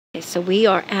Okay, so we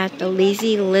are at the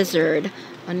Lazy Lizard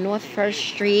on North First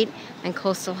Street and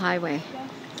Coastal Highway.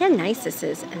 Look how nice this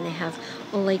is. And they have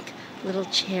all like little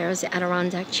chairs,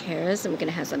 Adirondack chairs. And we're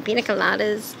gonna have some pina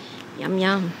coladas. Yum,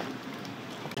 yum.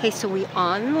 Okay, so we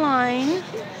online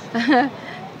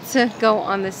to go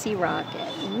on the Sea Rocket.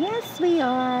 Yes, we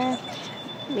are.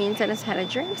 Me and Dennis had a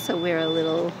drink, so we're a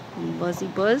little buzzy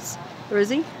buzz.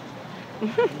 Rizzy? The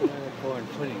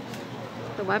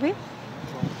what, babe?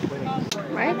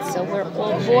 Right, so we're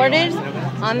all boarded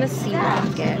on the Sea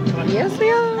Rocket. Yes, we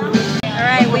are. All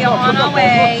right, we are on our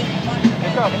way.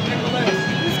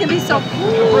 This is gonna be so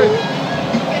cool.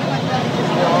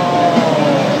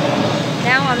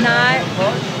 Now I'm not.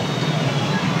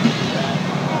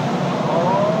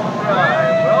 All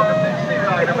right, welcome to Sea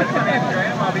Rocket. My name is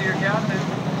Graham. I'll be your captain.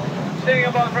 Standing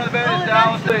up on front of the boat is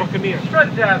Dallas. Spread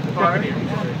the tabs apart.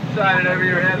 Slide it over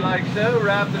your head like so.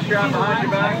 Wrap the strap behind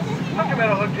your back. Hook your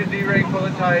metal hook to D-ring, pull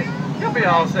it tight. You'll be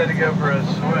all set to go for a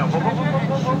swim.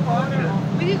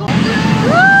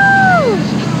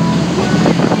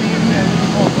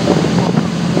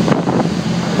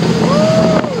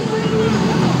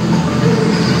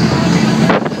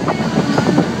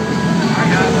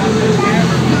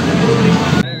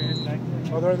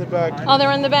 Oh, they're in the back. Oh,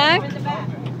 they're in the back?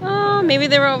 Oh, maybe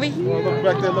they were over here. Oh, look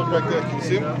back there, look back there. Can you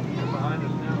see them?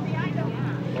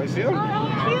 I see them?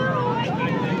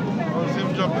 Oh, I see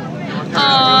them jumping.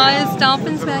 Oh, there's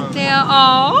dolphins back there.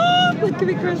 Oh, look at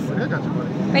me, Chris.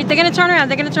 Wait, they're gonna turn around.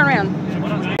 They're gonna turn around.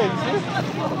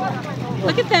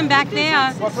 Look at them back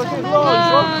there. Look. They're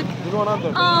going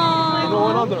under. Oh. They're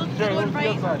going under. Jerry, look to the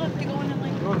other side.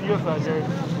 Go to the other side, Jerry.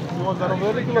 You want that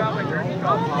over there? Look.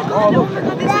 Oh, look.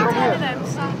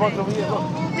 There's a bunch over here. Look.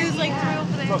 There's like three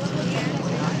over there. Look.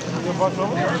 There's a bunch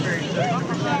over there.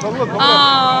 Look, look. Oh.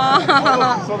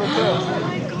 So they're there.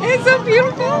 It's so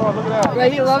beautiful. Oh, look at that.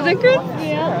 Right, you love that, Chris?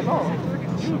 Yeah, I know.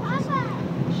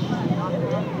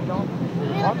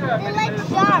 They're like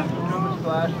sharks.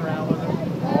 Splash around with them.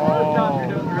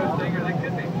 They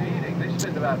could be feeding. They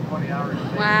spend about 20 hours a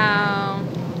day. Wow.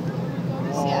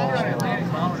 Oh,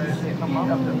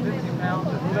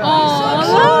 Oh,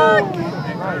 look.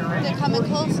 they're coming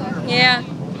closer. Yeah. Oh,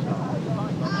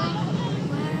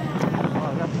 I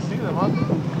got to see them, huh?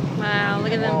 Wow,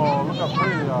 look at them. Oh, look how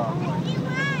pretty they are.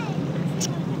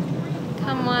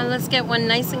 Come on, let's get one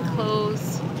nice and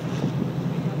close.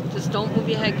 Just don't move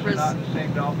your head, Chris. Not the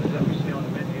same dolphins that we see on the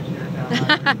menus here now.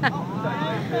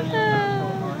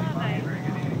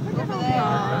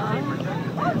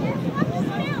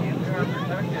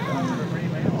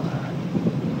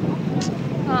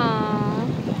 Aww.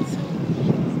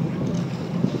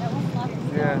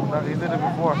 Yeah, he did it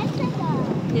before.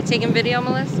 You taking video,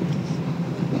 Melissa?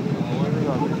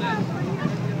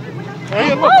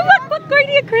 Oh, look right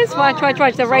here, Chris. Watch.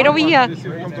 They're right over here.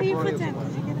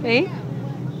 Hey?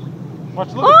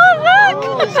 Watch, look. Oh,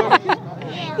 look!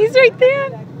 He's right there.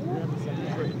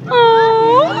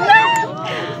 Oh,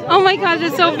 look! Oh my God,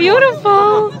 they're so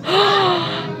beautiful.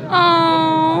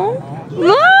 Oh,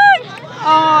 look! Oh,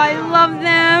 I love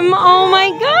them. Oh my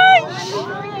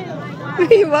gosh!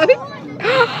 You love it?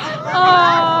 Oh,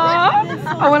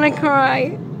 I want to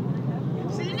cry.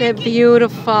 They're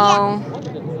beautiful.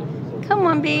 Come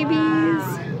on, babies.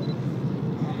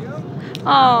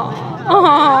 Oh.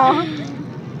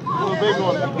 Little baby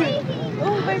one.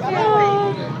 Oh, my God.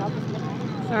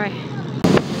 Oh. All right.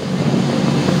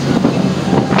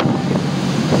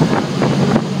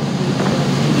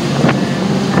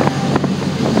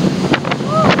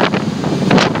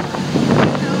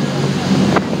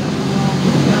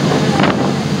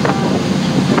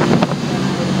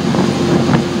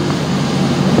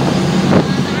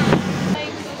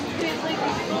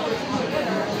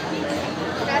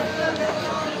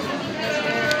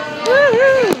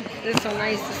 This is so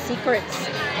nice, the Seacrets.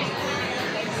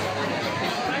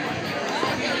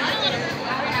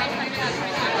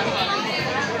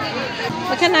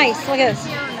 Look how nice, look at this.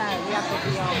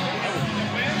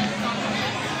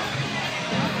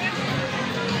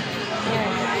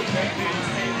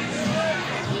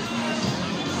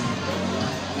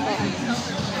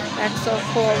 That's so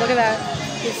cool, look at that.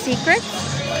 The Seacrets.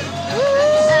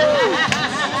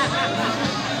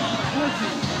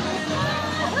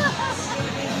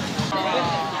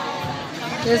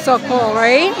 This is so cool,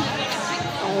 right?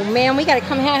 Oh man, we gotta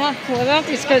come here without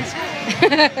these kids.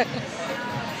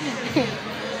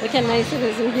 Look how nice it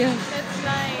is in here. It's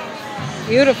nice.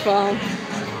 Beautiful.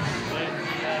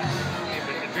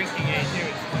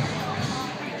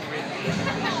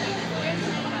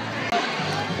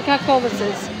 Look how cool this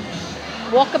is.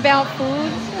 Walkabout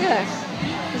food. Look at that.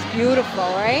 It's beautiful,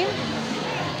 right?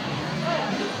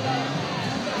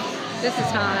 This is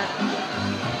hot.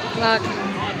 Look.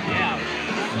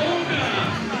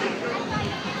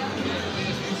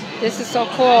 This is so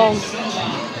cool.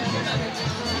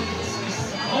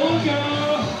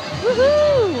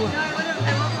 Woohoo!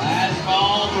 Last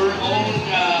call for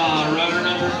Olga, runner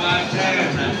number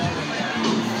 510.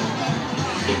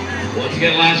 Once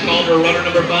again, last call for runner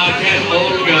number 510,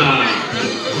 Olga.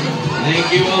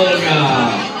 Thank you,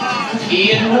 Olga.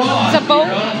 Ian Ross, it's a boat.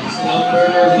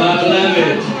 Number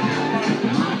 511.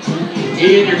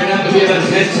 Ian, you're going to have to be about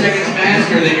 10 seconds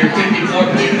faster than your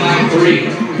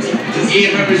 54.53.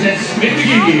 Ian represents Smith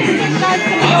McGee.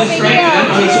 On the strike and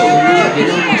the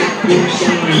whistle.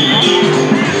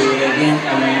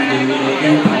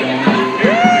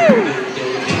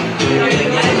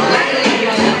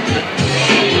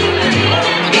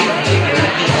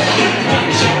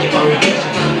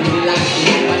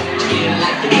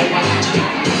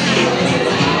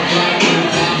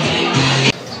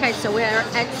 Okay, so we're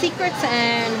at Seacrets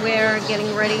and we're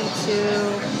getting ready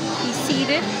to be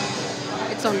seated.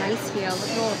 It's so nice here. Look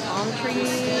at all the palm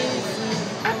trees.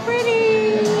 How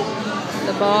pretty!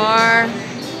 The bar.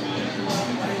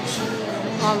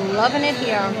 I'm loving it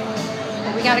here.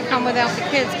 But we gotta come without the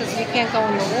kids because we can't go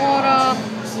in the water.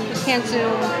 We can't do,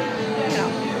 you know,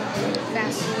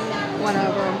 that,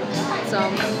 whatever. So,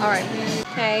 alright.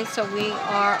 Okay, so we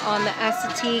are on the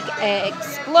Assateague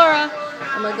Explorer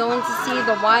and we're going to see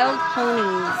the wild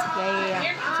ponies.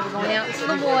 Yeah. So we're going out into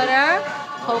the water.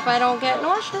 Hope I don't get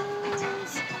nauseous.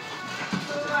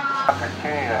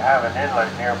 Opportunity to have an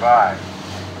inlet nearby,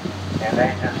 and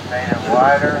they just made it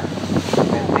wider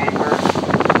and deeper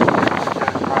with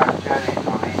two front jetties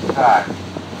on each side,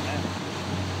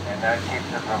 and that keeps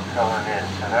it from filling in,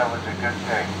 so that was a good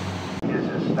thing. This is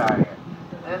a stallion.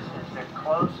 This is the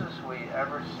closest we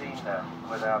ever seen them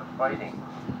without fighting,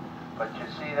 but you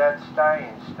see that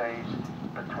stallion stays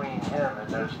between him and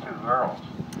those two girls.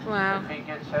 Wow. If he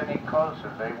gets any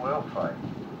closer, they will fight.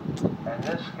 And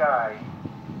this guy,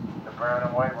 the brown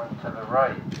and white one to the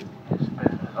right, is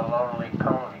a lonely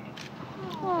pony.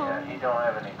 Yeah, he don't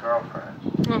have any girlfriends.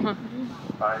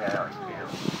 Find out how he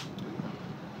feels.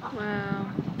 Wow.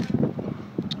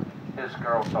 His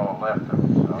girls all left him,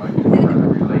 so I can try to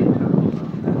relate to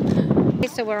him. Okay,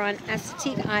 so we're on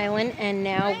Assateague Island and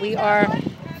now we are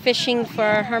fishing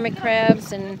for hermit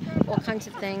crabs and all kinds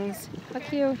of things. How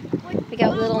cute. We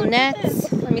got little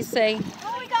nets. Let me see.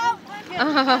 Oh, we got one. Check it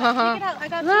out. I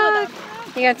got Look. two of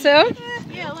them. You got two?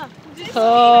 Yeah, look.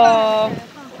 Cool.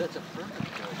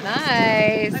 I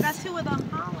Nice. got two of them.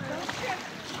 Holler.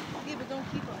 Yeah, but don't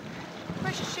keep them.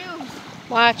 Where's your shoes?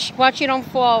 Watch you don't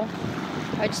fall.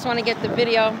 I just want to get the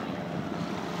video.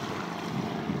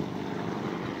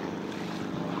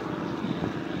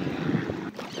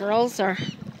 Girls are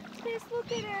Just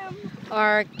look at him.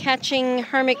 catching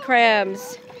hermit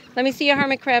crabs. Let me see your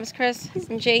hermit crabs, Chris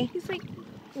and G. He's like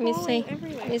Let me see.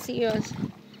 everywhere. Let me see yours.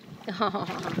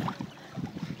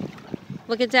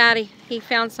 Look at Daddy. He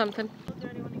found something.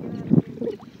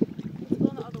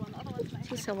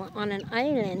 She's on an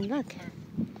island. Look.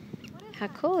 How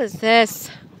cool is this?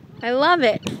 I love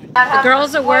it. The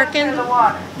girls are working the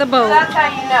boat. That's how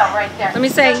you know right there. Let me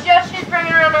see. So just she's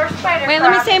bringing around our spider Wait, let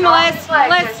me crab, see, and all Melissa. his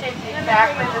legs are shaped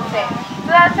exactly the same. So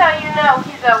that's how you know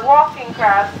he's a walking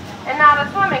crab and not a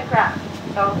swimming crab.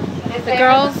 So The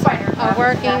girls are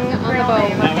working on the boat.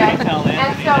 Okay?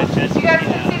 And so you guys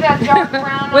can see that dark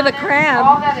brown With on a there? crab.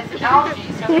 All that is algae.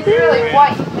 So he's really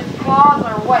white. His claws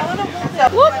are white. And so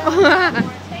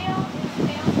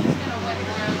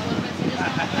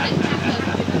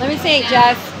Let me see,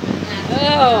 Jess.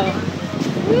 Oh.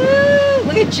 Woo.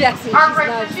 Look at Jessie. She's Alright,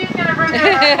 so nuts. she's going to bring in our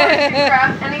horseshoe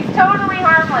crab, and he's totally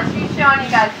harmless. He's showing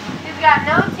you guys. He's got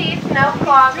no teeth, no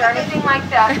claws, or anything like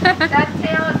that. That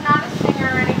tail is not a stinger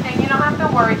or anything. You don't have to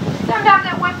worry. Sometimes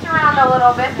it whips around a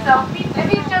little bit, so if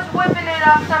he's just whipping it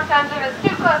up, sometimes if it's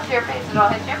too close to your face, it'll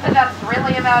hit you, but that's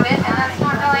really about it, and that's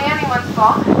not really anyone's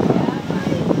fault.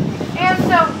 And so,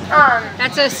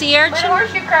 That's a sea but urchin?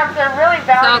 horseshoe crabs are really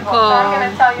valuable, so I'm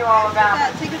going to tell you all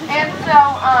about them. And so,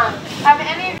 have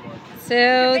any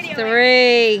 2,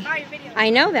 3.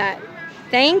 I know that.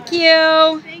 Thank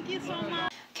you. Thank you so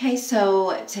much. Okay,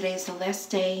 so today's the last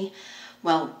day.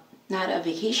 Well, not a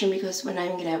vacation because we're not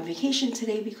even going to have a vacation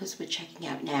today because we're checking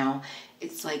out now.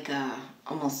 It's like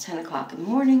almost 10 o'clock in the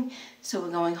morning, so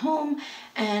we're going home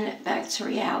and back to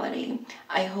reality.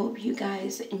 I hope you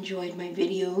guys enjoyed my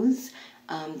videos.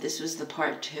 This was the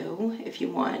part 2. If you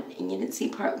want and you didn't see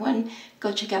part 1,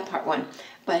 go check out part 1.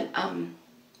 But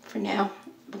for now,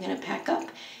 we're going to pack up,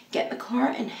 get in the car,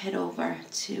 and head over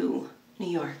to New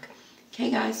York.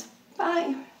 Okay, guys?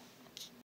 Bye.